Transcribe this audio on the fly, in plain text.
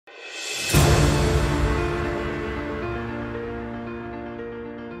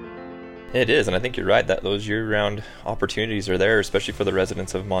It is, and I think you're right that those year-round opportunities are there, especially for the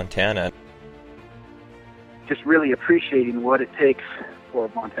residents of Montana. Just really appreciating what it takes for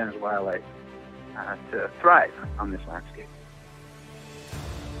Montana's wildlife to thrive on this landscape.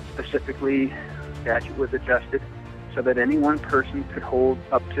 Specifically, statute was adjusted so that any one person could hold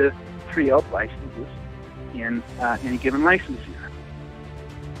up to 3 elk licenses in any given license year.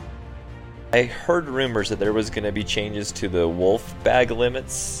 I heard rumors that there was going to be changes to the wolf bag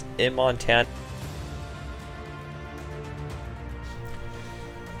limits in Montana.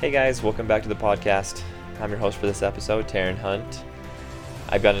 Hey guys, welcome back to the podcast. I'm your host for this episode, Taryn Hunt.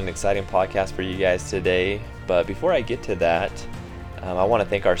 I've got an exciting podcast for you guys today, but before I get to that, I want to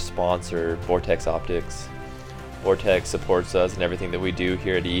thank our sponsor, Vortex Optics. Vortex supports us in everything that we do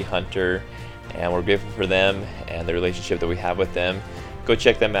here at eHunter, and we're grateful for them and the relationship that we have with them. Go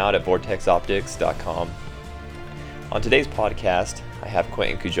check them out at vortexoptics.com. On today's podcast, I have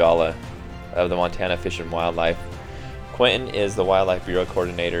Quentin Kujala of the Montana Fish and Wildlife. Quentin is the Wildlife Bureau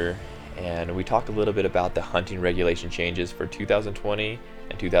Coordinator, and we talk a little bit about the hunting regulation changes for 2020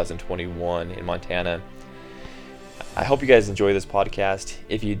 and 2021 in Montana. I hope you guys enjoy this podcast.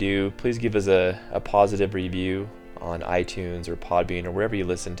 If you do, please give us a positive review on iTunes or Podbean or wherever you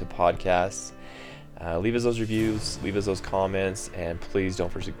listen to podcasts. Leave us those reviews, leave us those comments, and please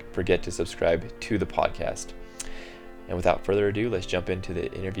don't forget to subscribe to the podcast. And without further ado, let's jump into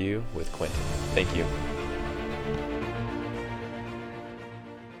the interview with Quentin. Thank you.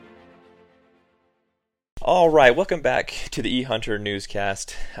 All right, welcome back to the eHunter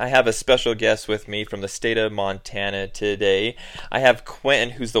newscast. I have a special guest with me from the state of Montana today. I have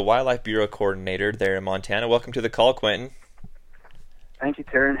Quentin, who's the Wildlife Bureau Coordinator there in Montana. Welcome to the call, Quentin. Thank you,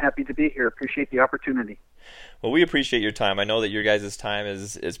 Taryn. Happy to be here. Appreciate the opportunity. Well, we appreciate your time. I know that your guys' time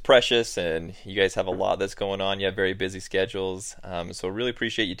is precious, and you guys have a lot that's going on. You have very busy schedules, so really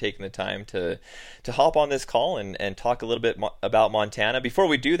appreciate you taking the time to hop on this call and talk a little bit about Montana. Before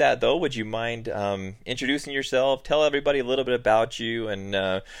we do that, though, would you mind introducing yourself? Tell everybody a little bit about you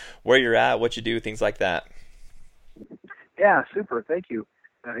and where you're at, what you do, things like that. Yeah, super. Thank you.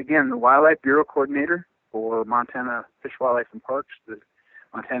 Again, the Wildlife Bureau Coordinator for Montana Fish, Wildlife, and Parks, the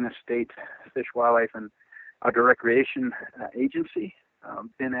Montana State Fish, Wildlife, and Outdoor Recreation Agency.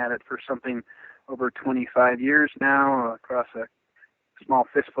 Been at it for something over 25 years now, across a small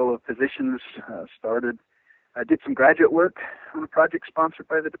fistful of positions. I did some graduate work on a project sponsored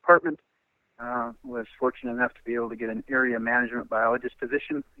by the department. Was fortunate enough to be able to get an area management biologist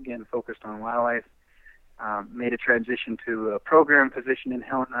position, again focused on wildlife. Made a transition to a program position in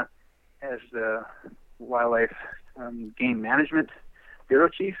Helena as the Wildlife Game Management Bureau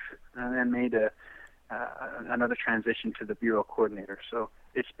Chief, and then made another transition to the Bureau Coordinator. So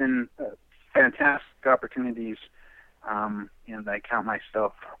it's been fantastic opportunities, and I count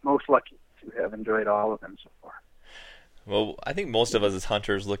myself most lucky to have enjoyed all of them so far. Well, I think most of us as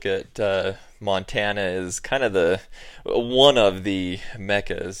hunters look at Montana as kind of one of the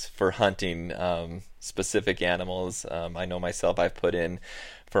meccas for hunting specific animals. I know myself, I've put in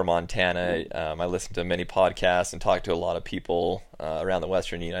for Montana. I listen to many podcasts and talk to a lot of people around the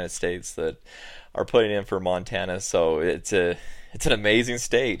western United States that are putting in for Montana. So it's an amazing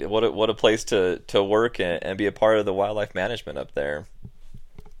state. What a place to work and be a part of the wildlife management up there.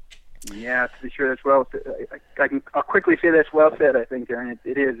 Yeah, to be sure, that's well. I'll quickly say that's well said. I think, Darren,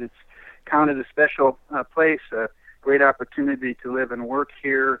 it is. It's counted a special place, a great opportunity to live and work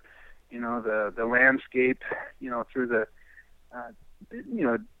here. You know, the landscape. You know, through the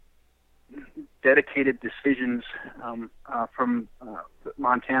dedicated decisions from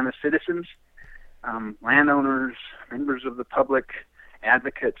Montana citizens, landowners, members of the public,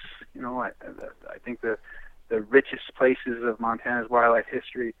 advocates. You know, I think the richest places of Montana's wildlife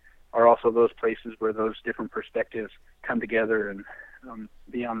history are also those places where those different perspectives come together and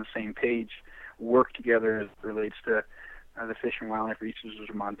be on the same page, work together as it relates to the fish and wildlife resources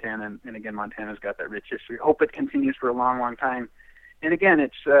of Montana. And again, Montana's got that rich history. Hope it continues for a long, long time. And again,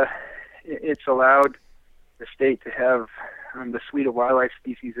 it's allowed the state to have the suite of wildlife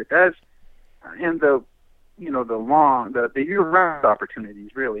species it does, and the year-round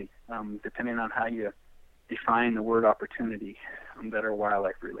opportunities, really, depending on how you define the word opportunity, that are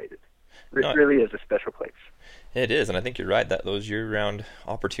wildlife related. It really is a special place. It is, and I think you're right that those year-round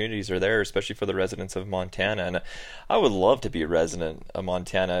opportunities are there, especially for the residents of Montana. And I would love to be a resident of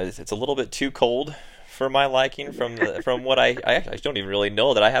Montana. It's a little bit too cold for my liking from what I don't even really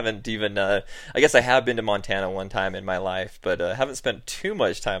know that I haven't even I guess I have been to Montana one time in my life, but I haven't spent too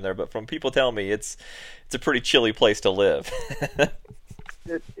much time there. But from people telling me it's a pretty chilly place to live.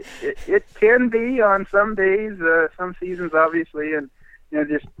 It can be on some days, some seasons, obviously, and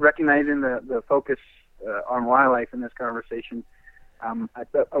just recognizing the focus on wildlife in this conversation.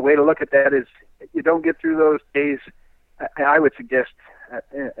 A way to look at that is you don't get through those days. I would suggest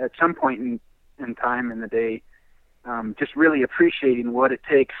at some point in time in the day, just really appreciating what it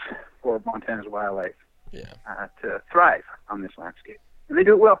takes for Montana's wildlife to thrive on this landscape. And they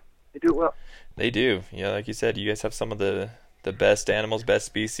do it well. They do. Yeah, like you said, you guys have some of the best animals, best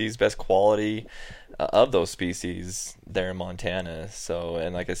species, best quality of those species there in Montana. So,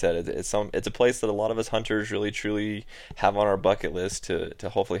 and like I said, it's a place that a lot of us hunters really truly have on our bucket list to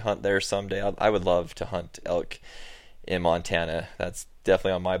hopefully hunt there someday. I would love to hunt elk in Montana. That's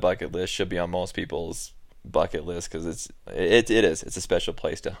definitely on my bucket list. Should be on most people's bucket list because it's a special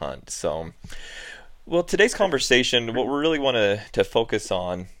place to hunt. So, well, today's conversation, what we really want to focus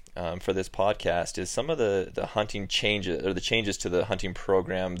on for this podcast is some of the hunting changes, or the changes to the hunting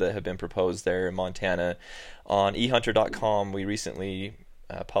program that have been proposed there in Montana. On eHunter.com, we recently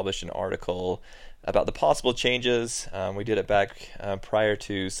published an article about the possible changes. We did it back prior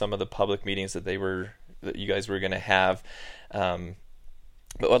to some of the public meetings that you guys were going to have.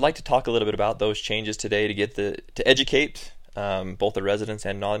 But I'd like to talk a little bit about those changes today to educate both the residents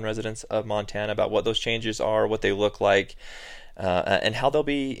and non-residents of Montana about what those changes are, what they look like, and how they'll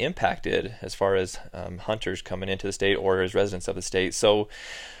be impacted as far as hunters coming into the state or as residents of the state. So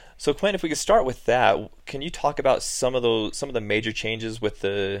Quinn, if we could start with that, can you talk about some of the major changes with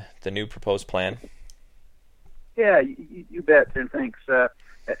the new proposed plan? Yeah, you bet, and thanks.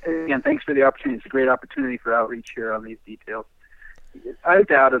 Again, thanks for the opportunity. It's a great opportunity for outreach here on these details.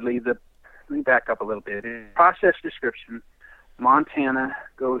 Undoubtedly, let me back up a little bit. In process description, Montana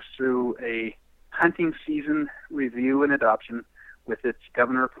goes through a hunting season review and adoption with its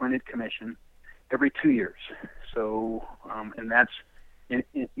governor-appointed commission every 2 years. So, and that's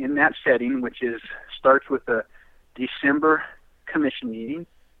in that setting, which starts with a December commission meeting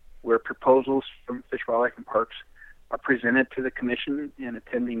where proposals from Fish, Wildlife, and Parks are presented to the commission and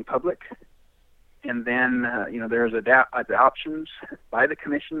attending public. And then, there's adoptions by the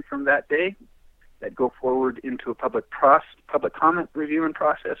commission from that day that go forward into a public comment review and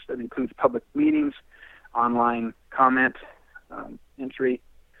process that includes public meetings, online comment entry,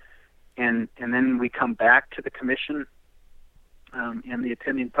 and then we come back to the commission and the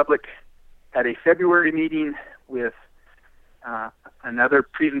attending public at a February meeting with another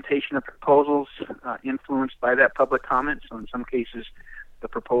presentation of proposals influenced by that public comment. So in some cases, the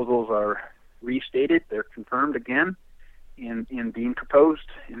proposals are restated, they're confirmed again in being proposed.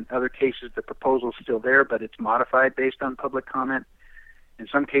 In other cases, the proposal is still there, but it's modified based on public comment. In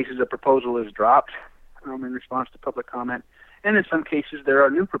some cases, a proposal is dropped in response to public comment, and in some cases, there are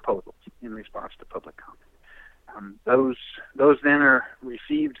new proposals in response to public comment. Those then are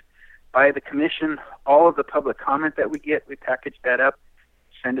received by the commission. All of the public comment that we get, we package that up,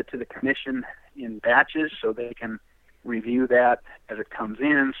 send it to the commission in batches so they can review that as it comes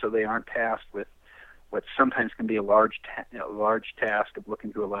in, so they aren't tasked with what sometimes can be a large task of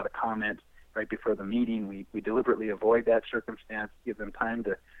looking through a lot of comments right before the meeting. We deliberately avoid that circumstance, give them time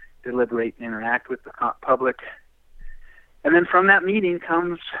to deliberate and interact with the public. And then from that meeting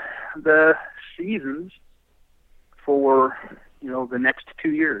comes the seasons for the next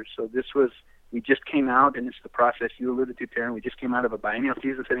 2 years. So we just came out, and it's the process you alluded to, Taryn. We just came out of a biennial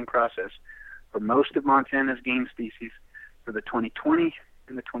season setting process for most of Montana's game species for the 2020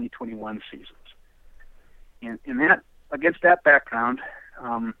 and the 2021 seasons. In that, against that background,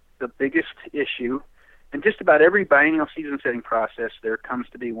 the biggest issue, in just about every biennial season setting process, there comes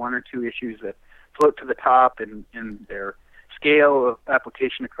to be one or two issues that float to the top in their scale of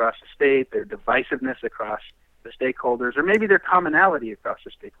application across the state, their divisiveness across the stakeholders, or maybe their commonality across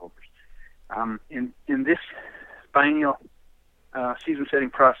the stakeholders. In this biennial season setting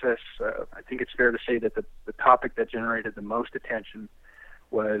process, I think it's fair to say that the topic that generated the most attention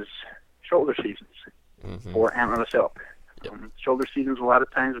was shoulder seasons for antlerless elk. Yep. Shoulder seasons, a lot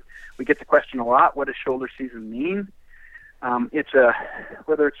of times we get the question a lot, what does shoulder season mean?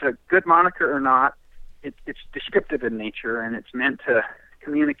 Whether it's a good moniker or not, it's descriptive in nature, and it's meant to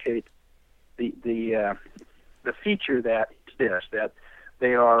communicate the feature that exists, that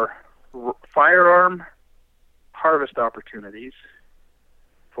they are firearm harvest opportunities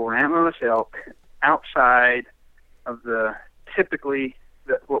for antlerless elk outside of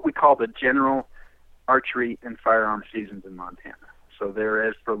what we call the general archery and firearm seasons in Montana. So there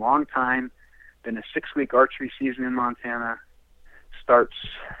has for a long time been a 6-week archery season in Montana. Starts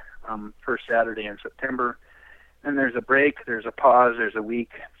first Saturday in September. Then there's a break, there's a pause, there's a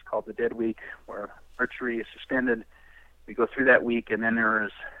week. It's called the dead week, where archery is suspended. We go through that week, and then there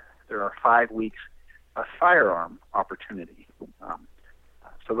are 5 weeks of firearm opportunity.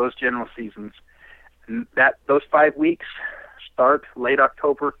 So those general seasons, and those 5 weeks start late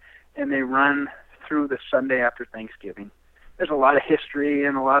October, and they run through the Sunday after Thanksgiving. There's a lot of history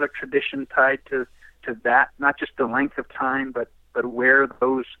and a lot of tradition tied to that, not just the length of time, but where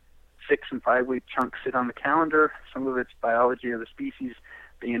those 6 and 5 week chunks sit on the calendar. Some of it's biology of the species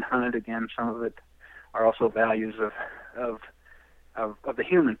being hunted again. Some of it are also values of the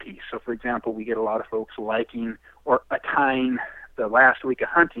human piece. So, for example, we get a lot of folks liking or tying the last week of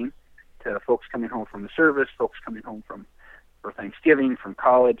hunting to folks coming home from the service, folks coming home for Thanksgiving, from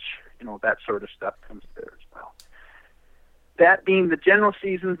college, that sort of stuff comes there as well. That being the general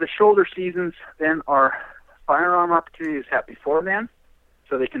seasons, the shoulder seasons then are firearm opportunities have before then.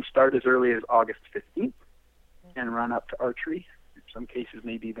 So they can start as early as August 15th and run up to archery. In some cases,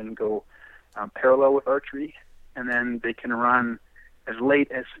 maybe even go parallel with archery. And then they can run as late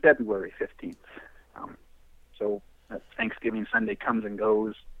as February 15th. So Thanksgiving Sunday comes and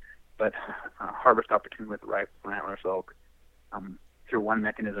goes, but harvest opportunity with the rifle and antlerless elk through one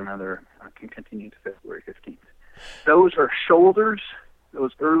mechanism or another can continue to February 15th. Those are shoulders,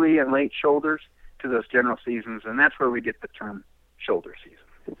 those early and late shoulders to those general seasons, and that's where we get the term shoulder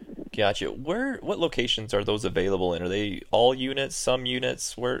season. Gotcha. What locations are those available in? Are they all units, some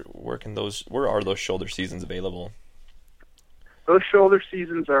units? Where are those shoulder seasons available? Those shoulder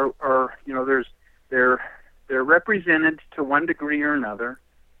seasons are they're represented to one degree or another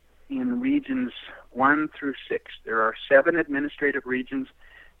in regions 1 through 6. There are 7 administrative regions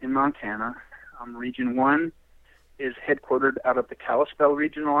in Montana. Region 1 is headquartered out of the Kalispell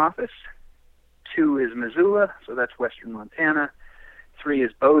Regional Office. 2 is Missoula, so that's western Montana. 3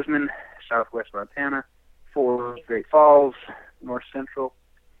 is Bozeman, southwest Montana. 4 is Great Falls, north central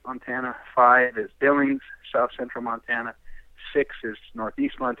Montana. 5 is Billings, south central Montana. 6 is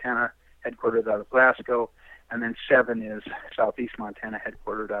northeast Montana, headquartered out of Glasgow. And then 7 is southeast Montana,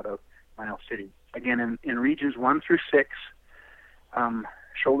 headquartered out of Miles City. Again, in regions 1 through 6,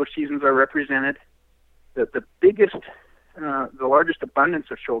 shoulder seasons are represented. The biggest, the largest abundance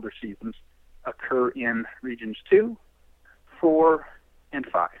of shoulder seasons occur in regions 2, 4, and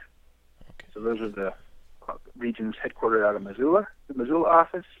 5. Okay. So those are the regions headquartered out of Missoula, the Missoula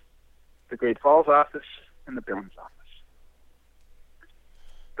office, the Great Falls office, and the Billings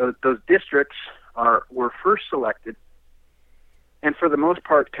office. Those districts were first selected, and for the most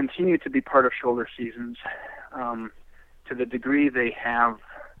part continue to be part of shoulder seasons to the degree they have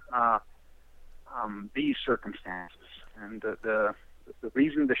these circumstances. And the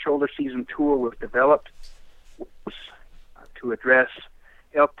reason the shoulder season tool was developed was to address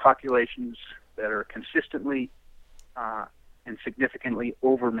elk populations that are consistently and significantly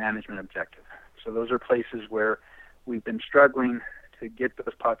over management objective. So those are places where we've been struggling to get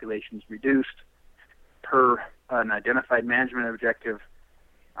those populations reduced per an identified management objective,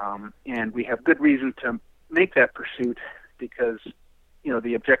 and we have good reason to make that pursuit because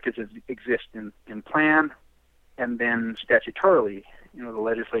the objectives exist in plan, and then statutorily, the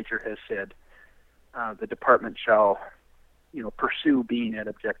legislature has said the department shall pursue being at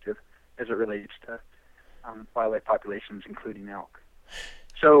objective as it relates to wildlife populations, including elk.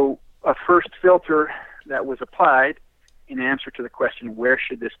 So a first filter that was applied in answer to the question, where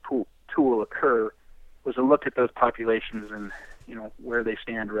should this tool occur, was a look at those populations and where they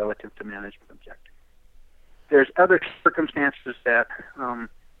stand relative to management objectives. There's other circumstances that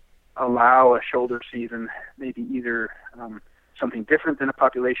allow a shoulder season, maybe either something different than a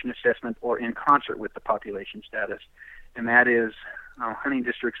population assessment or in concert with the population status, and that is hunting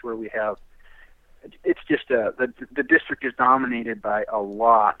districts where we have, it's just the district is dominated by a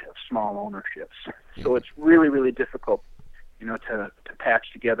lot of small ownerships. So it's really, really difficult, to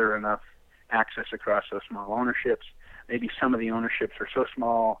patch together enough access across those small ownerships. Maybe some of the ownerships are so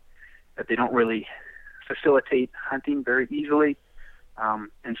small that they don't really facilitate hunting very easily.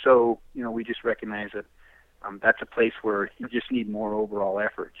 And so, we just recognize that that's a place where you just need more overall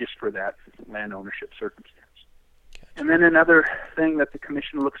effort just for that land ownership circumstance. Gotcha. And then another thing that the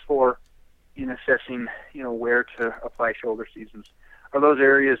commission looks for in assessing, where to apply shoulder seasons are those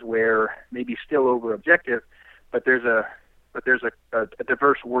areas where maybe still over objective, but there's a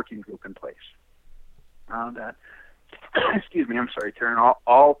diverse working group in place. That, excuse me, I'm sorry, Taryn,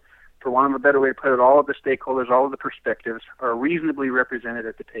 all, for want of a better way to put it, all of the stakeholders, all of the perspectives are reasonably represented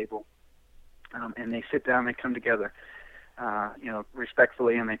at the table, and they sit down, they come together,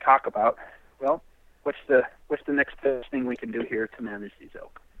 respectfully, and they talk about, well, what's the next best thing we can do here to manage these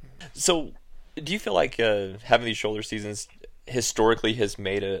elk. So, do you feel like having these shoulder seasons historically has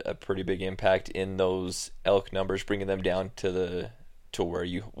made a pretty big impact in those elk numbers, bringing them down to where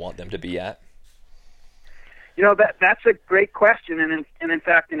you want them to be at? That's a great question, and in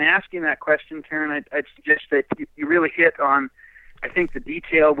fact, in asking that question, Karen, I'd suggest that you really hit on, I think, the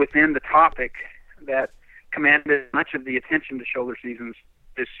detail within the topic that commanded much of the attention to shoulder seasons,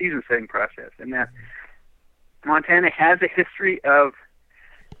 this season setting process, and that Montana has a history of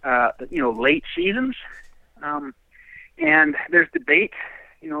late seasons, and there's debate,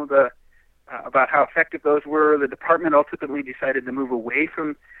 about how effective those were. The department ultimately decided to move away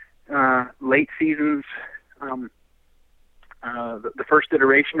from late seasons. The first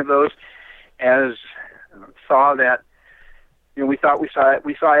iteration of those, as saw that, we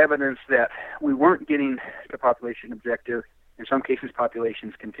saw evidence that we weren't getting the population objective. In some cases,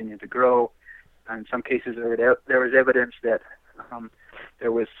 populations continued to grow. In some cases, there was evidence that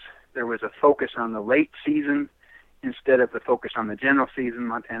there was a focus on the late season instead of the focus on the general season.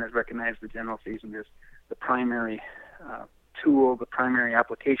 Montana's recognized the general season as the primary tool, the primary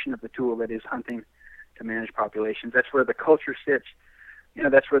application of the tool that is hunting to manage populations. That's where the culture sits.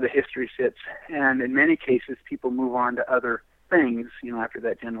 That's where the history sits. And in many cases, people move on to other things, after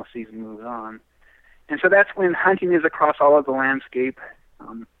that general season moves on. And so that's when hunting is across all of the landscape,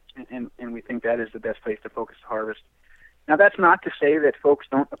 and we think that is the best place to focus the harvest. Now, that's not to say that folks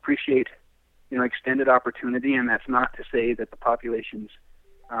don't appreciate, extended opportunity, and that's not to say that the populations,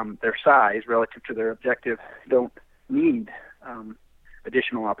 their size relative to their objective, don't need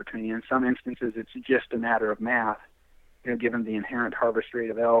additional opportunity. In some instances, it's just a matter of math, given the inherent harvest rate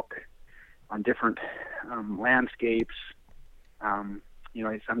of elk on different landscapes.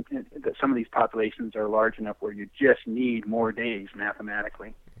 Some of these populations are large enough where you just need more days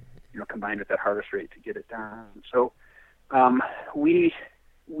mathematically, combined with that harvest rate to get it done. So we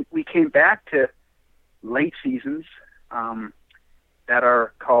came back to late seasons that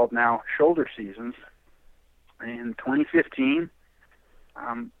are called now shoulder seasons in 2015,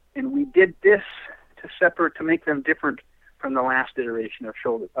 and we did this to make them different from the last iteration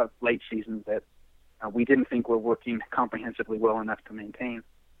of late seasons that we didn't think were working comprehensively well enough to maintain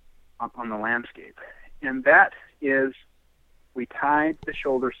on the landscape. And that is, we tied the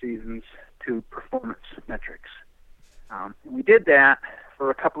shoulder seasons to performance metrics. And we did that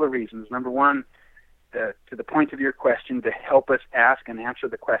for a couple of reasons. Number one, to the point of your question, to help us ask and answer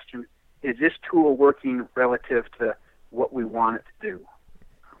the question, is this tool working relative to what we want it to do?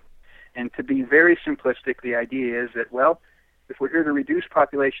 And to be very simplistic, the idea is that, well, if we're here to reduce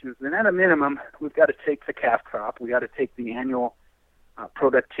populations, then at a minimum, we've got to take the calf crop. We've got to take the annual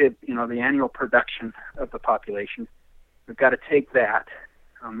the annual production of the population. We've got to take that,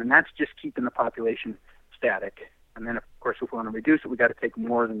 and that's just keeping the population static. And then, of course, if we want to reduce it, we've got to take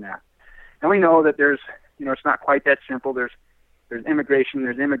more than that. And we know that there's, it's not quite that simple. There's immigration,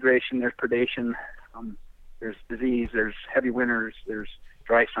 there's predation, there's disease, there's heavy winters, there's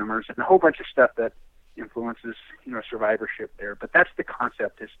dry summers, and a whole bunch of stuff that influences, survivorship there. But that's the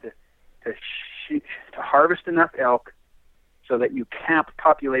concept, is to harvest enough elk so that you cap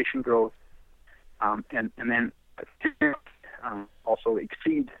population growth, and then also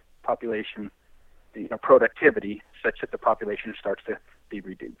exceed population productivity such that the population starts to be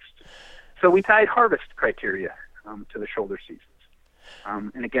reduced. So we tied harvest criteria to the shoulder seasons.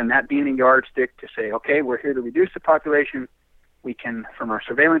 And again, that being a yardstick to say, okay, we're here to reduce the population. We can, from our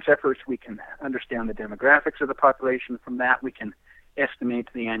surveillance efforts, we can understand the demographics of the population. From that, we can estimate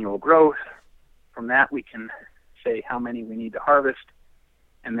the annual growth. From that, we can say how many we need to harvest.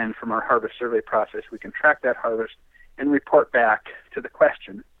 And then from our harvest survey process, we can track that harvest and report back to the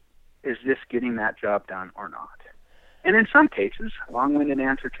question, is this getting that job done or not? And in some cases, long-winded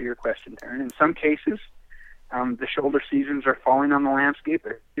answer to your question, Taryn, in some cases, the shoulder seasons are falling on the landscape,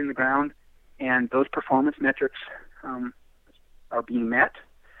 they're in the ground, and those performance metrics are being met.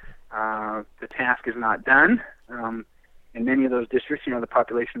 The task is not done. In many of those districts, the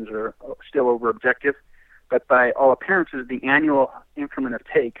populations are still over objective, but by all appearances, the annual increment of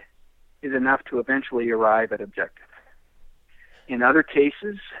take is enough to eventually arrive at objective. In other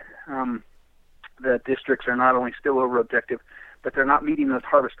cases, the districts are not only still over objective, but they're not meeting those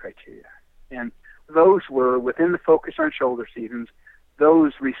harvest criteria. And those were, within the focus on shoulder seasons,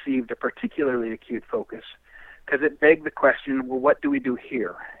 those received a particularly acute focus because it begged the question, well, what do we do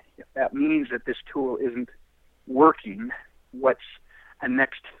here? If that means that this tool isn't working, what's a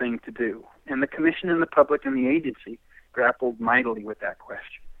next thing to do? And the commission and the public and the agency grappled mightily with that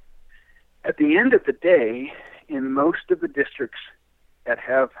question. At the end of the day, in most of the districts that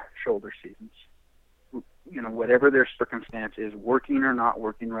have shoulder seasons, whatever their circumstance is, working or not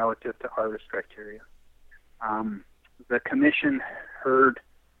working relative to harvest criteria, the commission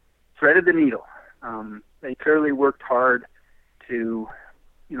threaded the needle. They clearly worked hard to,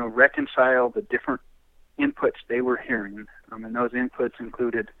 reconcile the different inputs they were hearing. And those inputs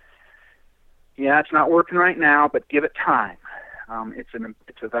included, yeah, it's not working right now, but give it time.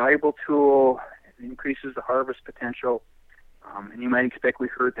 It's a valuable tool. It increases the harvest potential. And you might expect we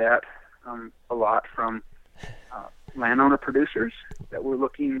heard that a lot from landowner producers that were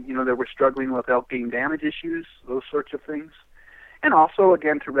looking, that were struggling with elk game damage issues, those sorts of things. And also,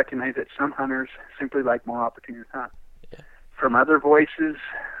 again, to recognize that some hunters simply like more opportunity to hunt. Yeah. From other voices,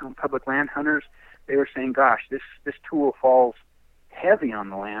 public land hunters, they were saying, gosh, this tool falls heavy on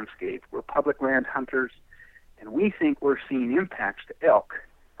the landscape. We're public land hunters, and we think we're seeing impacts to elk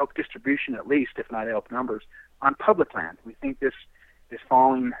distribution at least, if not elk numbers, on public land. We think this is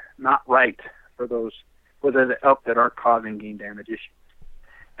falling not right for the elk that aren't causing game damage issues.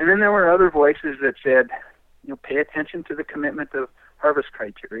 And then there were other voices that said, pay attention to the commitment of harvest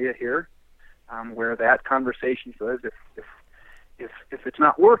criteria here, where that conversation was, if it's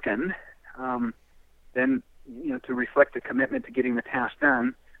not working, then to reflect a commitment to getting the task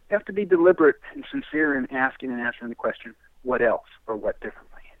done, you have to be deliberate and sincere in asking and answering the question, what else or what differently?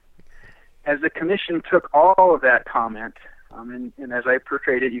 As the commission took all of that comment, and as I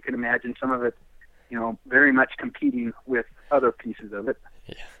portrayed it, you can imagine some of it, very much competing with other pieces of it,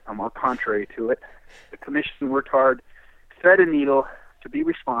 or contrary to it. The commission worked hard, thread a needle to be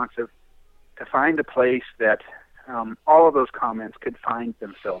responsive, to find a place that all of those comments could find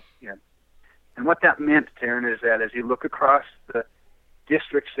themselves in. And what that meant, Taryn, is that as you look across the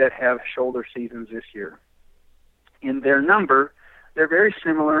districts that have shoulder seasons this year, in their number, they're very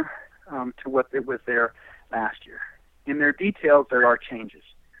similar to what it was there last year. In their details, there are changes.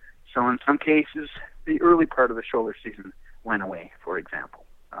 So in some cases, the early part of the shoulder season went away, for example,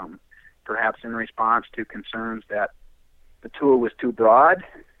 perhaps in response to concerns that the tool was too broad.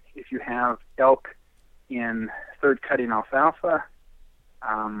 If you have elk in third cutting alfalfa,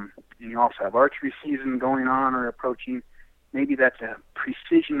 and you also have archery season going on or approaching, maybe that's a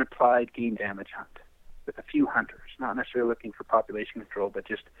precision-applied game damage hunt with a few hunters, not necessarily looking for population control, but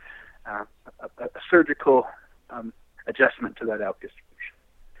just a surgical adjustment to that elk distribution.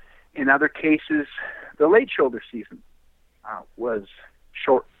 In other cases, the late shoulder season was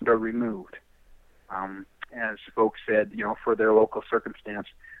shortened or removed. As folks said, for their local circumstance,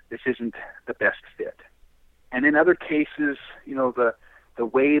 this isn't the best fit. And in other cases, the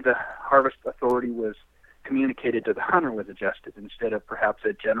way the harvest authority was communicated to the hunter was adjusted instead of perhaps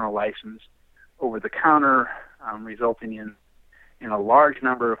a general license over the counter, resulting in a large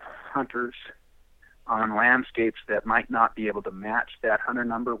number of hunters on landscapes that might not be able to match that hunter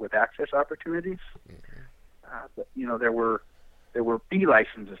number with access opportunities. But, there were B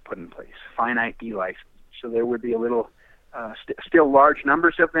licenses put in place, finite B licenses. So there would be a little, still large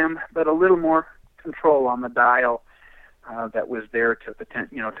numbers of them, but a little more control on the dial that was there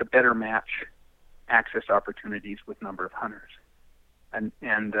to better match access opportunities with number of hunters. And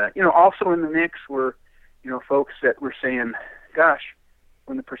also in the mix were, folks that were saying, gosh,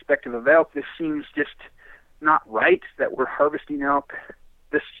 from the perspective of elk, this seems just not right that we're harvesting elk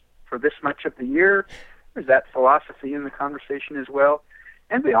for this much of the year. There's that philosophy in the conversation as well.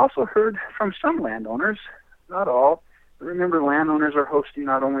 And we also heard from some landowners, not all. Remember, landowners are hosting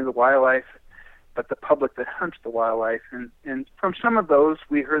not only the wildlife, but the public that hunts the wildlife. And from some of those,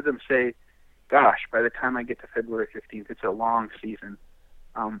 we heard them say, gosh, by the time I get to February 15th, it's a long season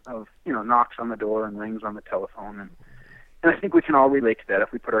of, knocks on the door and rings on the telephone. And I think we can all relate to that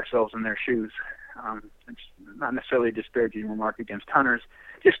if we put ourselves in their shoes. It's not necessarily a disparaging remark against hunters.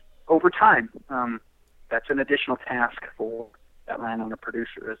 Just over time, that's an additional task for that landowner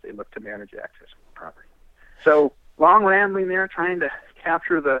producer as they look to manage access to the property. So long rambling there, trying to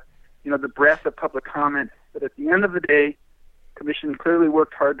capture the breadth of public comment. But at the end of the day, Commission clearly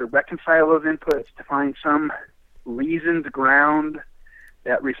worked hard to reconcile those inputs, to find some reasoned ground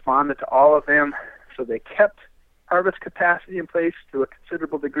that responded to all of them. So they kept harvest capacity in place to a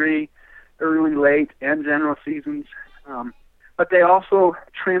considerable degree, early, late, and general seasons. But they also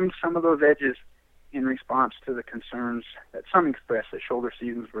trimmed some of those edges in response to the concerns that some expressed that shoulder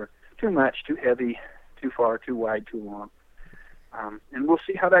seasons were too much, too heavy, too far, too wide, too long. And we'll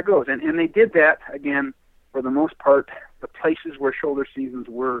see how that goes. And they did that, again, for the most part. The places where shoulder seasons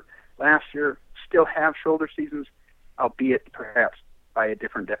were last year still have shoulder seasons, albeit perhaps by a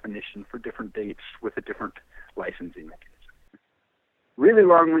different definition for different dates with a different licensing mechanism. Really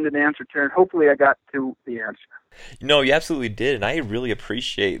long-winded answer, Taryn. Hopefully I got to the answer. No, you absolutely did, and I really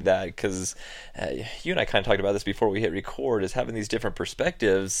appreciate that because you and I kind of talked about this before we hit record, is having these different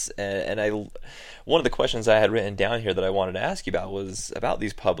perspectives. And one of the questions I had written down here that I wanted to ask you about was about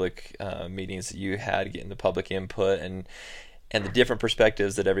these public meetings that you had, getting the public input, and and the different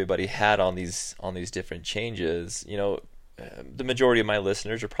perspectives that everybody had on these different changes, the majority of my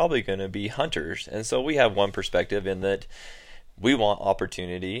listeners are probably going to be hunters, and so we have one perspective in that we want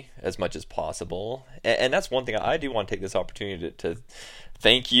opportunity as much as possible, and that's one thing I do want to take this opportunity to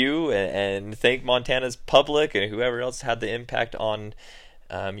thank you and thank Montana's public and whoever else had the impact on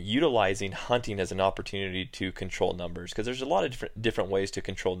utilizing hunting as an opportunity to control numbers, because there's a lot of different ways to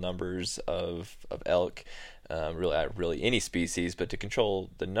control numbers of elk, really any species, but to control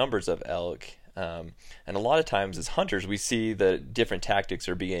the numbers of elk. And a lot of times as hunters, we see that different tactics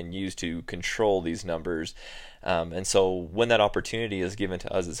are being used to control these numbers. And so when that opportunity is given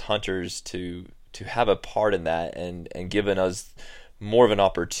to us as hunters to have a part in that, and given us more of an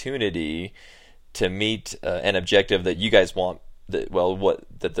opportunity to meet an objective that you guys want,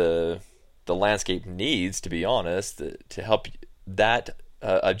 the landscape needs, to be honest, to help that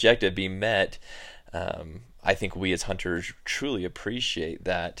objective be met, I think we as hunters truly appreciate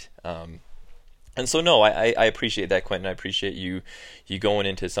that. And so, no, I appreciate that, Quentin. I appreciate you going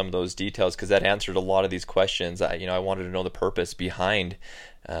into some of those details, because that answered a lot of these questions. I wanted to know the purpose behind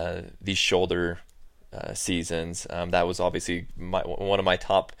these shoulder seasons. That was obviously one of my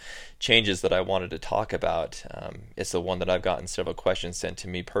top changes that I wanted to talk about. It's the one that I've gotten several questions sent to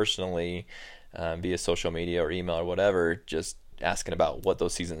me personally via social media or email or whatever, just asking about what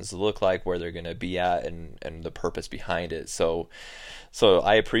those seasons look like, where they're going to be at, and the purpose behind it. So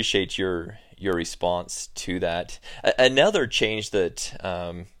I appreciate your response to that. Another change that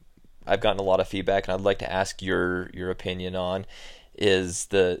I've gotten a lot of feedback, and I'd like to ask your opinion on, is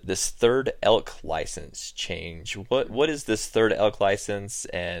this third elk license change. What is this third elk license,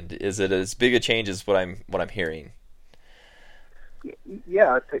 and is it as big a change as what I'm hearing?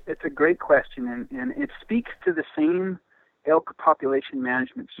 Yeah, it's a great question, and it speaks to the same elk population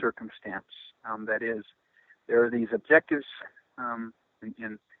management circumstance. That is, there are these objectives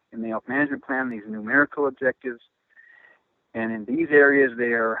in the elk management plan, these numerical objectives, and in these areas they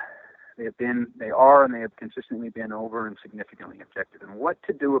have consistently been over and significantly objective. And what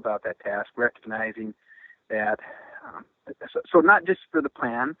to do about that task, recognizing that, so not just for the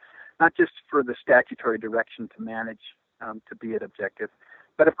plan, not just for the statutory direction to manage to be at objective,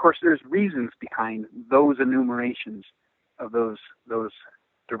 but of course there's reasons behind those enumerations of those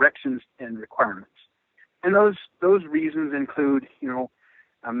directions and requirements. And those reasons include,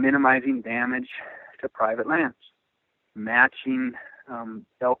 minimizing damage to private lands, matching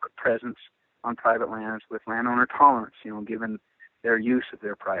elk presence on private lands with landowner tolerance, given their use of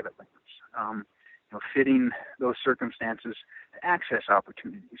their private lands, fitting those circumstances to access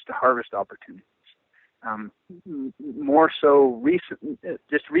opportunities, to harvest opportunities. More so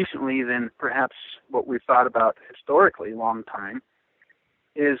just recently than perhaps what we've thought about historically, long time,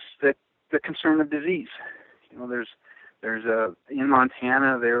 is the concern of disease. There's in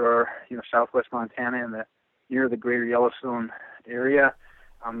Montana, there are, southwest Montana and near the greater Yellowstone area,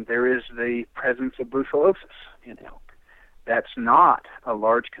 there is the presence of brucellosis in elk. That's not a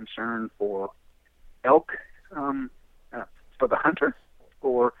large concern for elk, for the hunter,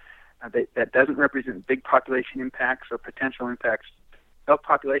 or that doesn't represent big population impacts or potential impacts to elk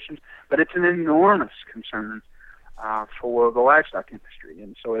populations, but it's an enormous concern for the livestock industry.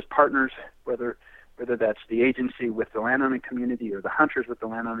 And so as partners, whether that's the agency with the landowning community or the hunters with the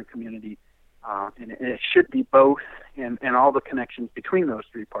landowning community, and it should be both, and all the connections between those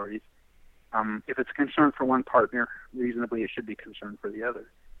three parties. If it's a concern for one partner, reasonably it should be concern for the other.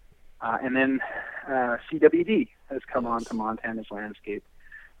 And then CWD has come onto Montana's landscape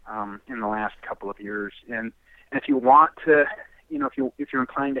in the last couple of years. And if you want to, if you're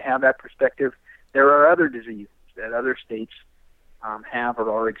inclined to have that perspective, there are other diseases that other states have or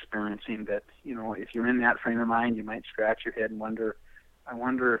are experiencing that, if you're in that frame of mind, you might scratch your head and wonder, I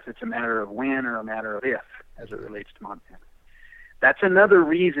wonder if it's a matter of when or a matter of if as it relates to Montana. That's another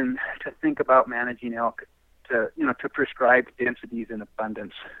reason to think about managing elk, to prescribe densities in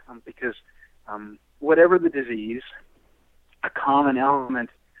abundance, because whatever the disease, a common element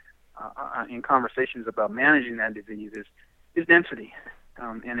in conversations about managing that disease is density.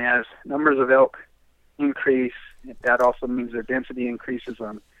 And as numbers of elk increase, that also means their density increases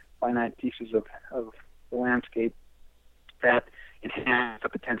on finite pieces of the landscape that enhance the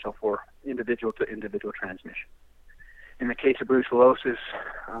potential for individual-to-individual transmission. In the case of brucellosis,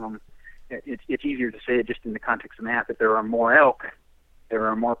 it's easier to say it just in the context of that there are more elk, there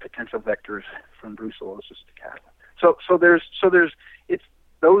are more potential vectors from brucellosis to cattle. So there's it's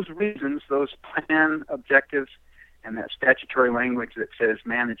those reasons, those plan objectives, and that statutory language that says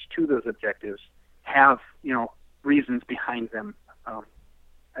manage to those objectives have reasons behind them,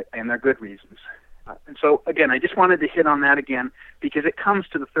 and they're good reasons. And so, again, I just wanted to hit on that again because it comes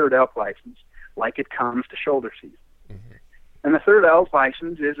to the third elk license like it comes to shoulder season. Mm-hmm. And the third elk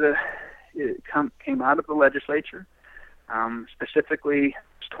license came out of the legislature, specifically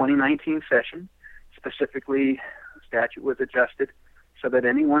 2019 session. Specifically, the statute was adjusted so that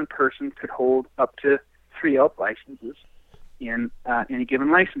any one person could hold up to 3 elk licenses in any given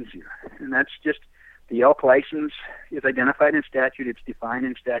license year. And that's just the elk license is identified in statute. It's defined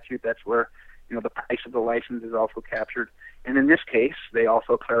in statute. That's where the price of the license is also captured. And in this case, they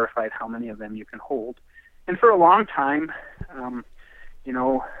also clarified how many of them you can hold. And for a long time,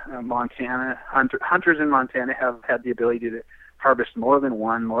 Montana hunters in Montana have had the ability to harvest more than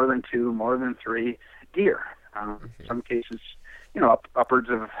 1, more than 2, more than 3 deer. Some cases, upwards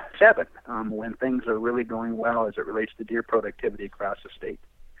of 7 when things are really going well as it relates to deer productivity across the state.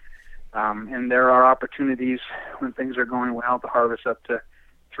 And there are opportunities when things are going well to harvest up to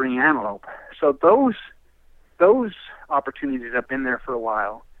 3 antelope. So those opportunities have been there for a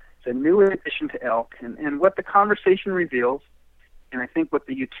while. It's a new addition to elk, and what the conversation reveals, and I think what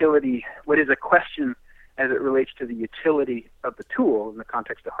is a question as it relates to the utility of the tool in the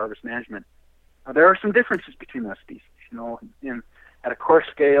context of harvest management, there are some differences between those species. At a coarse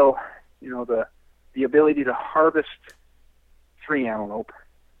scale, the ability to harvest 3 antelope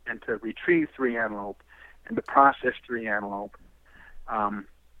and to retrieve 3 antelope and to process 3 antelope and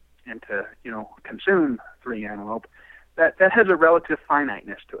to consume 3 antelope, that has a relative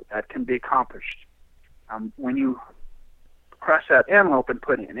finiteness to it. That can be accomplished. When you cross out antelope and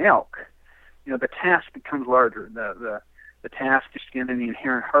put in elk, the task becomes larger. The task, just again in the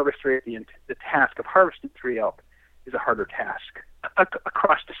inherent harvest rate, the task of harvesting 3 elk is a harder task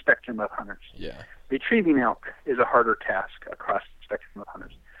across the spectrum of hunters. Yeah. Retrieving elk is a harder task across the spectrum of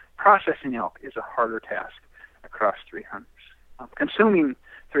hunters. Processing elk is a harder task across 3 hunters. Consuming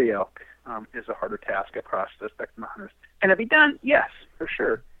 3 elk is a harder task across the spectrum of hunters. Can it be done? Yes, for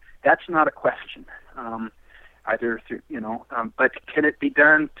sure. That's not a question. Either through, but can it be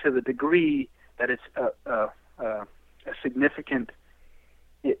done to the degree that it's a significant?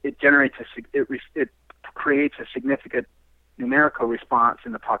 It generates it creates a significant numerical response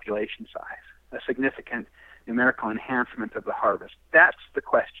in the population size, a significant numerical enhancement of the harvest. That's the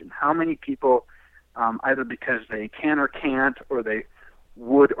question. How many people, either because they can or can't, or they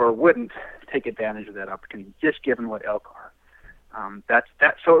would or wouldn't take advantage of that opportunity, just given what elk are.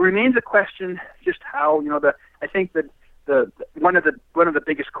 So it remains a question. Just how I think that one of the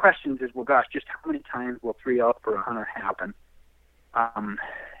biggest questions is, well, gosh, just how many times will 3 elk per hunter happen?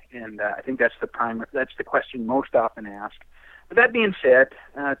 And I think that's the question most often asked. But that being said,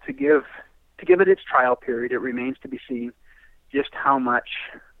 to give it its trial period, it remains to be seen just how much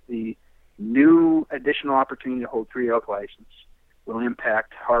the new additional opportunity to hold 3 elk license will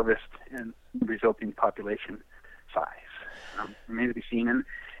impact harvest and resulting population size. Remains to be seen.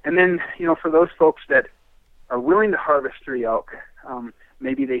 And then, for those folks that are willing to harvest 3 elk,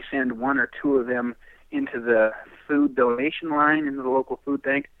 maybe they send 1 or 2 of them into the food donation line into the local food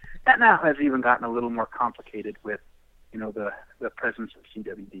bank. That now has even gotten a little more complicated with, the presence of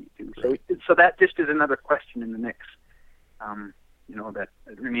CWD too. So that just is another question in the mix. That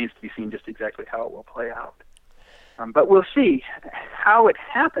it remains to be seen just exactly how it will play out. But we'll see how it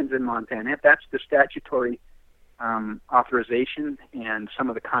happens in Montana. If that's the statutory authorization and some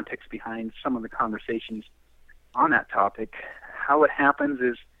of the context behind some of the conversations on that topic. How it happens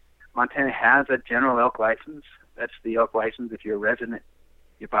is Montana has a general elk license. That's the elk license if you're a resident.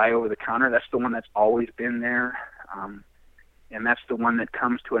 You buy over the counter. That's the one that's always been there. And that's the one that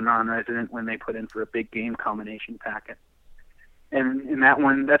comes to a non-resident when they put in for a big game combination packet. And in that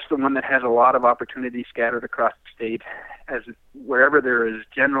one, that's the one that has a lot of opportunity scattered across the state as wherever there is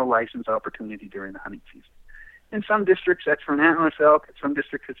general license opportunity during the hunting season. In some districts, that's for an antlerless elk. In some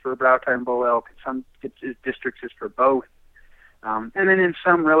districts, it's for a brow-tine bull elk. In some districts, it's for both. And then in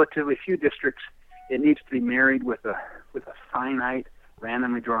some relatively few districts, it needs to be married with a finite,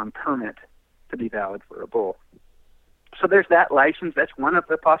 randomly drawn permit to be valid for a bull. So there's that license. That's one of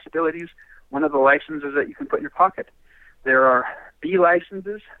the possibilities, one of the licenses that you can put in your pocket. There are B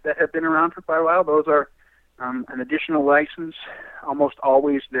licenses that have been around for quite a while. Those are an additional license. Almost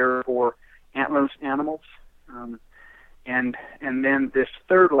always they're for antlerless animals. And then this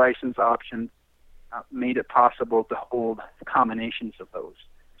third license option made it possible to hold combinations of those.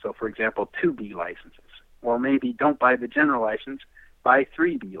 So, for example, 2 B licenses. Or maybe don't buy the general license, buy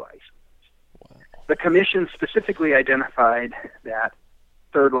 3 B licenses. Wow. The commission specifically identified that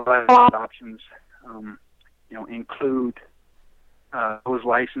third license options include those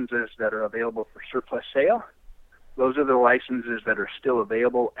licenses that are available for surplus sale. Those are the licenses that are still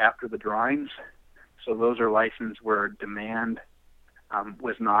available after the drawings. So those are licensed where demand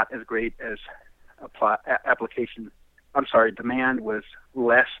was not as great as application. I'm sorry, demand was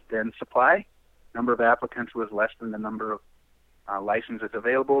less than supply. Number of applicants was less than the number of licenses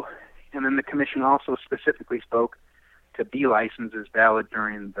available. And then the commission also specifically spoke to B licenses valid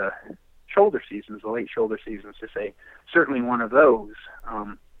during the shoulder seasons, the late shoulder seasons, to say certainly one of those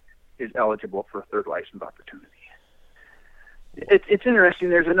is eligible for a third license opportunity. It's interesting.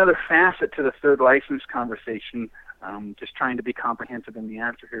 There's another facet to the third license conversation, just trying to be comprehensive in the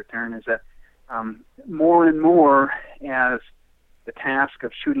answer here, Taryn, is that more and more as the task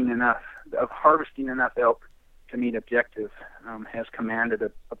of shooting enough, of harvesting enough elk to meet objective has commanded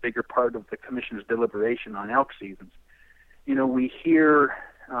a bigger part of the commission's deliberation on elk seasons. We hear,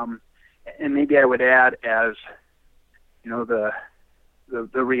 and maybe I would add as,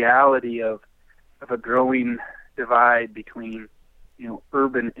 the reality of a growing divide between,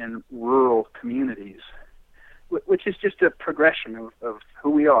 urban and rural communities, which is just a progression of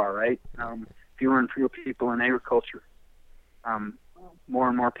who we are, right? Fewer and fewer people in agriculture, more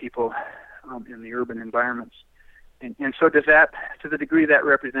and more people in the urban environments. And so does that, to the degree that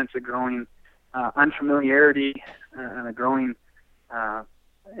represents a growing unfamiliarity and a growing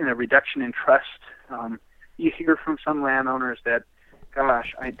and a reduction in trust, you hear from some landowners that,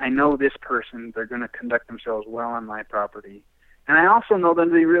 gosh, I know this person, they're going to conduct themselves well on my property. And I also know them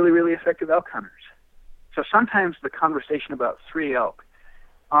to be really, really effective elk hunters. So sometimes the conversation about 3 elk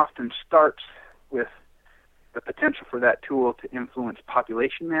often starts with the potential for that tool to influence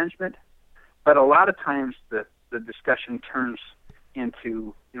population management, but a lot of times the discussion turns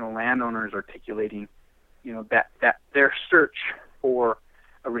into landowners articulating that their search for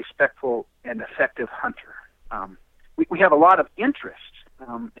a respectful and effective hunter. We have a lot of interest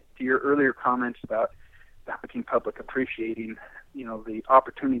to your earlier comments about the hunting public appreciating the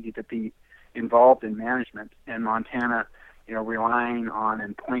opportunity to be involved in management, and Montana relying on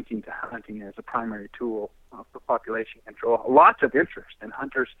and pointing to hunting as a primary tool for population control. Lots of interest, and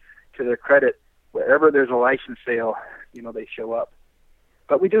hunters, to their credit, wherever there's a license sale, they show up.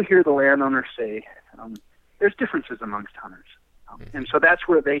 But we do hear the landowners say there's differences amongst hunters. And so that's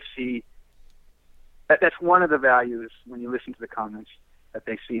where they see, that's one of the values, when you listen to the comments, that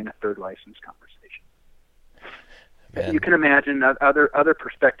they see in a third license conversation. Man. You can imagine that other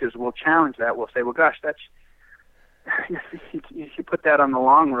perspectives will challenge that. Will say, well, gosh, that's, you put that on the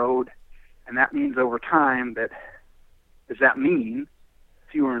long road, and that means over time does that mean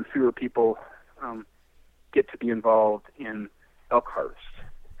fewer and fewer people get to be involved in elk harvest?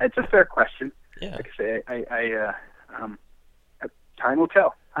 It's a fair question. Yeah. Like I say, time will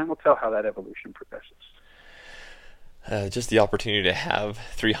tell. Time will tell how that evolution progresses. Just the opportunity to have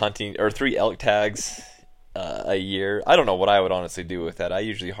 3 elk tags a year. I don't know what I would honestly do with that. I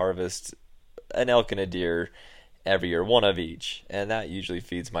usually harvest an elk and a deer every year, one of each, and that usually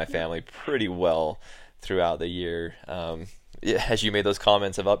feeds my family pretty well throughout the year. As you made those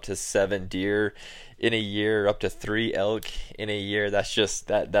comments of up to 7 deer in a year, up to 3 elk in a year,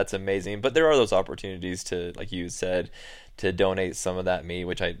 that's amazing. But there are those opportunities to, like you said, to donate some of that meat,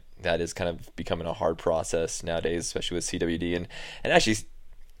 which that is kind of becoming a hard process nowadays, especially with CWD, and actually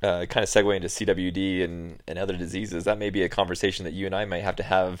kind of segue into CWD and other diseases. That may be a conversation that you and I might have to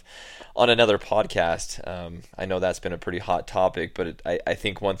have on another podcast. I know that's been a pretty hot topic, but I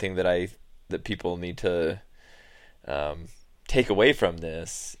think one thing that people need to take away from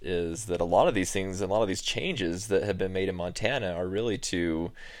this is that a lot of these things, a lot of these changes that have been made in Montana are really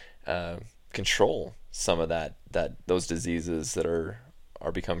to control some of those diseases that are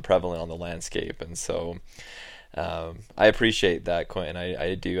become prevalent on the landscape. And so I appreciate that, Quentin.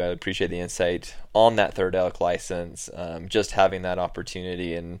 I do. I appreciate the insight on that third elk license, just having that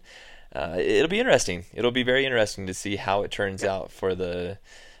opportunity, and it'll be interesting. It'll be very interesting to see how it turns out for the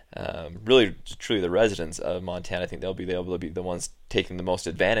really truly the residents of Montana. I think they'll be able to be the ones taking the most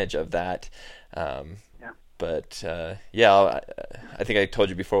advantage of that. But I think I told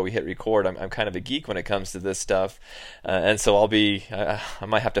you before we hit record, I'm kind of a geek when it comes to this stuff, and so I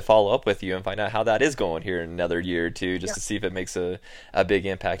might have to follow up with you and find out how that is going here in another year or two, just to see if it makes a big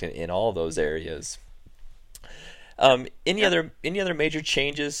impact in all those areas. Any other major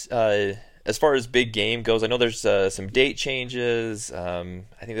changes as far as big game goes? I know there's some date changes. I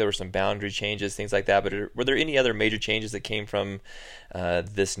think there were some boundary changes, things like that. But were there any other major changes that came from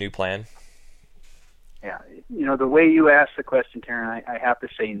this new plan? Yeah, the way you asked the question, Taryn, I have to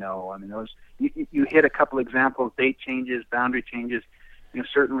say no. I mean, you hit a couple examples: date changes, boundary changes.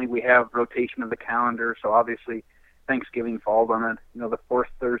 Certainly we have rotation of the calendar, so obviously Thanksgiving falls on the 4th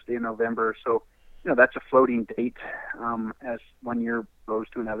Thursday in November. So that's a floating date as one year goes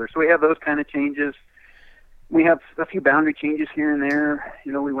to another. So we have those kind of changes. We have a few boundary changes here and there.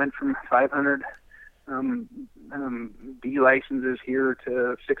 We went from 500 B licenses here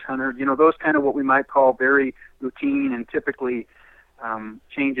to 600. Those kind of what we might call very routine and typically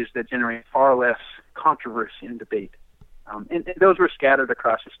changes that generate far less controversy and debate. And those were scattered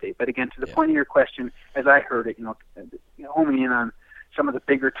across the state. But again, to the point of your question, as I heard it, homing in on some of the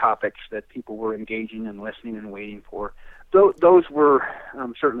bigger topics that people were engaging and listening and waiting for, those were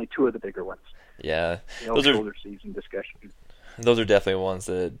certainly two of the bigger ones. Yeah, those shoulder season discussion. Those are definitely ones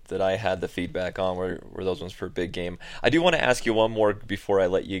that I had the feedback on were those ones for big game. I do want to ask you one more before I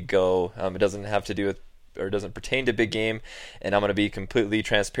let you go. It doesn't have to do with, or doesn't pertain to big game, and I'm going to be completely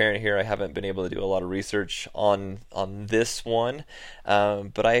transparent here. I haven't been able to do a lot of research on this one,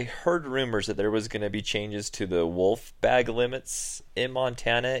 but I heard rumors that there was going to be changes to the wolf bag limits in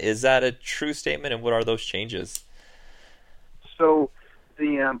Montana. Is that a true statement, and what are those changes? So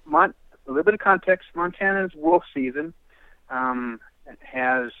a little bit of context, Montana's wolf season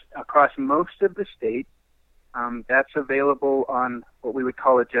has, across most of the state, that's available on what we would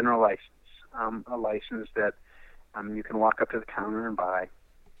call a general license, a license that you can walk up to the counter and buy.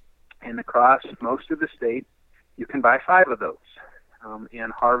 And across most of the state, you can buy 5 of those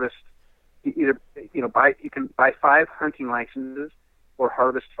and harvest. You can buy 5 hunting licenses or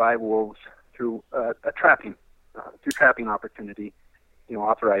harvest 5 wolves through a trapping opportunity,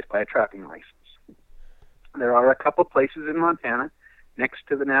 authorized by a trapping license. There are a couple places in Montana next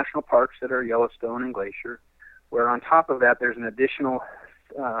to the national parks that are Yellowstone and Glacier, where on top of that there's an additional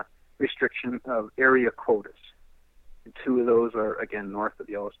restriction of area quotas. And 2 of those are, again, north of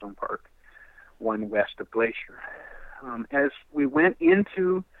Yellowstone Park, 1 west of Glacier. As we went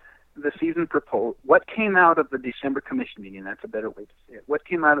into the season proposal, what came out of the December Commission meeting, that's a better way to say it, what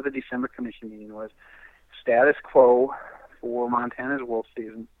came out of the December Commission meeting was status quo for Montana's wolf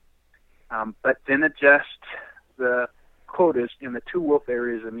season, but then adjust the quotas in the 2 wolf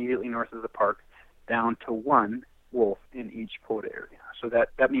areas immediately north of the park down to 1 wolf in each quota area. So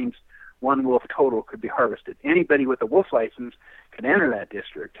that means 1 wolf total could be harvested. Anybody with a wolf license could enter that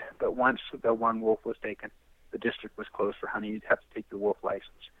district, but once the 1 wolf was taken, the district was closed for hunting. You'd have to take your wolf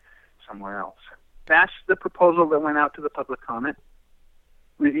license somewhere else. That's the proposal that went out to the public comment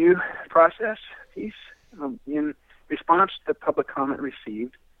review process piece. In response to the public comment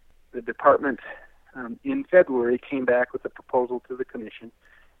received, the department in February came back with a proposal to the commission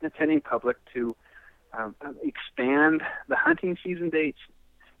intending public to expand the hunting season dates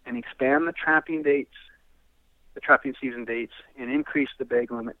and expand the trapping season dates, and increase the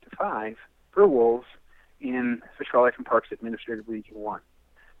bag limit to 5 for wolves in Fish, Wildlife, and Parks Administrative Region 1.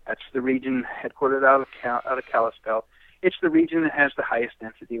 That's the region headquartered out of Kalispell. It's the region that has the highest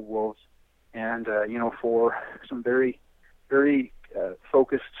density of wolves, and for some very, very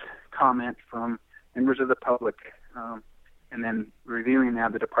focused comment from members of the public, and then reviewing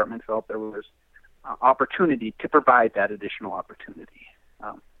that, the department felt there was opportunity to provide that additional opportunity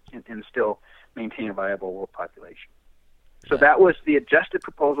and still maintain a viable wolf population. So that was the adjusted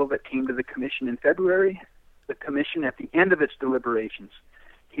proposal that came to the commission in February. The commission, at the end of its deliberations,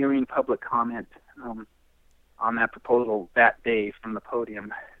 hearing public comment on that proposal that day from the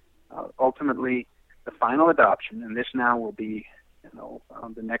podium, ultimately the final adoption, and this now will be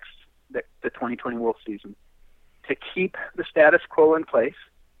the 2020 wolf season, to keep the status quo in place.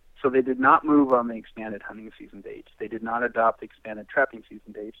 So they did not move on the expanded hunting season dates. They did not adopt the expanded trapping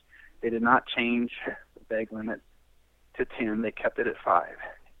season dates. They did not change the bag limit to 10. They kept it at 5.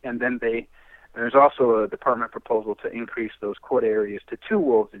 And then there's also a department proposal to increase those quota areas to 2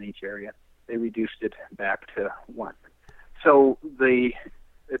 wolves in each area. They reduced it back to 1. So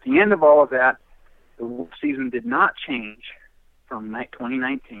at the end of all of that, the wolf season did not change from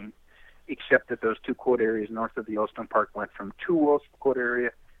 2019, except that those 2 quota areas north of the Yellowstone Park went from 2 wolves per quota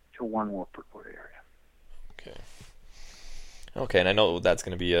area to 1 wolf per quota area. Okay, and I know that's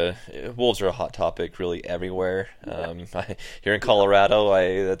going to be wolves are a hot topic really everywhere. Here in Colorado,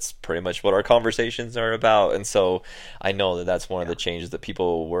 that's pretty much what our conversations are about, and so I know that that's one of the changes that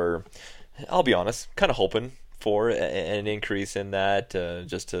people were, I'll be honest, kind of hoping for an increase in that,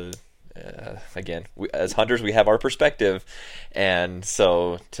 just to, again, as hunters, we have our perspective, and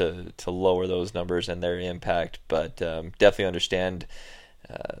so to lower those numbers and their impact, but definitely understand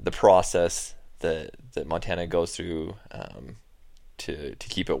the process that Montana goes through to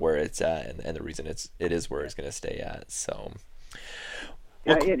keep it where it's at, and the reason it is where it's going to stay at. So,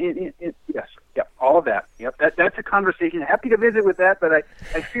 yes, all of that. Yep, that's a conversation. Happy to visit with that, but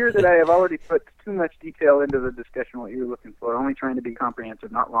I fear that I have already put too much detail into the discussion. What you're looking for, only trying to be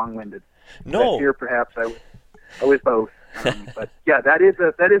comprehensive, not long-winded. No, I fear perhaps I was both. But yeah, that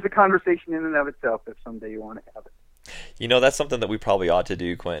is a conversation in and of itself if someday you want to have it. That's something that we probably ought to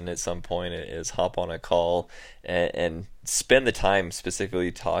do, Quentin, at some point, is hop on a call and spend the time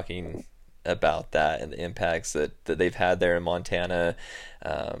specifically talking about that and the impacts that they've had there in Montana,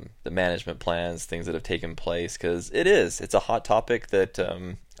 the management plans, things that have taken place, because it's a hot topic that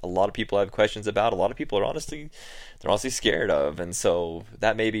a lot of people have questions about. A lot of people are honestly scared of, and so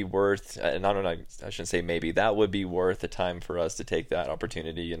that may be worth, and I shouldn't say maybe, that would be worth the time for us to take that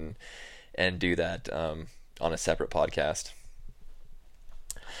opportunity and do that on a separate podcast.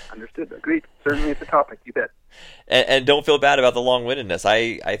 Understood. Agreed. Certainly it's a topic. You bet. And don't feel bad about the long-windedness.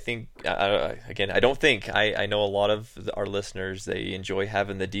 I think, again, I know a lot of our listeners, they enjoy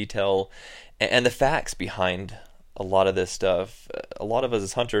having the detail and the facts behind a lot of this stuff. A lot of us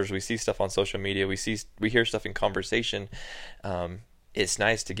as hunters, we see stuff on social media, we hear stuff in conversation. It's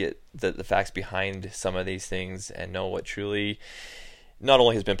nice to get the facts behind some of these things and know what truly not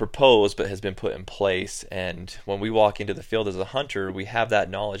only has been proposed, but has been put in place. And when we walk into the field as a hunter, we have that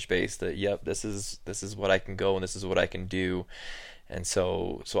knowledge base that, yep, this is what I can go and this is what I can do. And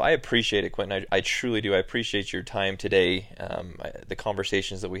so I appreciate it, Quentin. I truly do. I appreciate your time today, the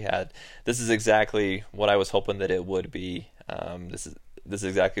conversations that we had. This is exactly what I was hoping that it would be. This is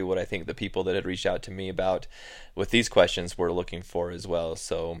exactly what I think the people that had reached out to me about with these questions were looking for as well.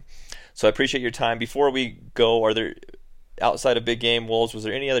 So I appreciate your time. Before we go, are there, outside of big game wolves, was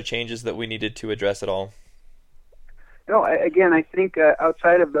there any other changes that we needed to address at all? No, again, I think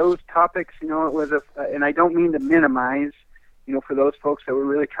outside of those topics, it was and I don't mean to minimize, for those folks that were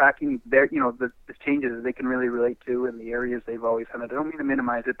really tracking their, the changes that they can really relate to in the areas they've always hunted. I don't mean to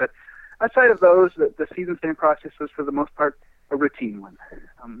minimize it, but outside of those, the season stand process was for the most part a routine one.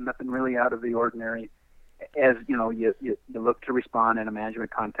 Nothing really out of the ordinary. As you look to respond in a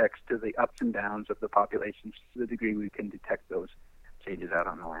management context to the ups and downs of the populations to the degree we can detect those changes out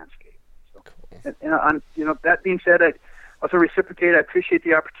on the landscape. So, cool. That being said, I also reciprocate. I appreciate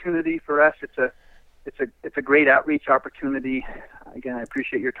the opportunity for us. It's a great outreach opportunity. Again, I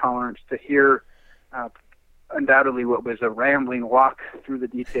appreciate your tolerance to hear undoubtedly what was a rambling walk through the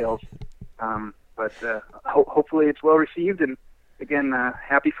details, but hopefully it's well received. And again,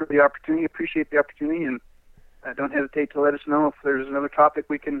 happy for the opportunity. Appreciate the opportunity, and don't hesitate to let us know if there's another topic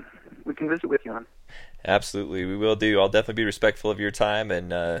we can visit with you on. Absolutely, we will do. I'll definitely be respectful of your time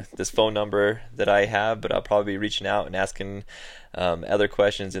and this phone number that I have, but I'll probably be reaching out and asking other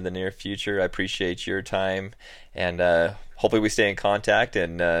questions in the near future. I appreciate your time, and hopefully we stay in contact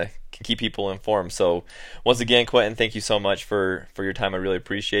and can keep people informed. So once again, Quentin, thank you so much for your time. I really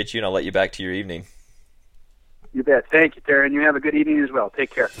appreciate you, and I'll let you back to your evening. You bet. Thank you, Taryn. You have a good evening as well. Take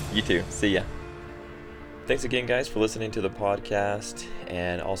care. You too. See ya. Thanks again, guys, for listening to the podcast,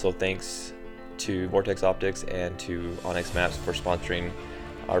 and also thanks to Vortex Optics and to Onyx Maps for sponsoring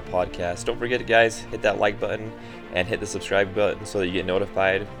our podcast. Don't forget, guys, hit that like button and hit the subscribe button so that you get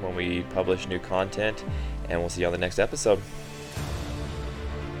notified when we publish new content, and we'll see you on the next episode.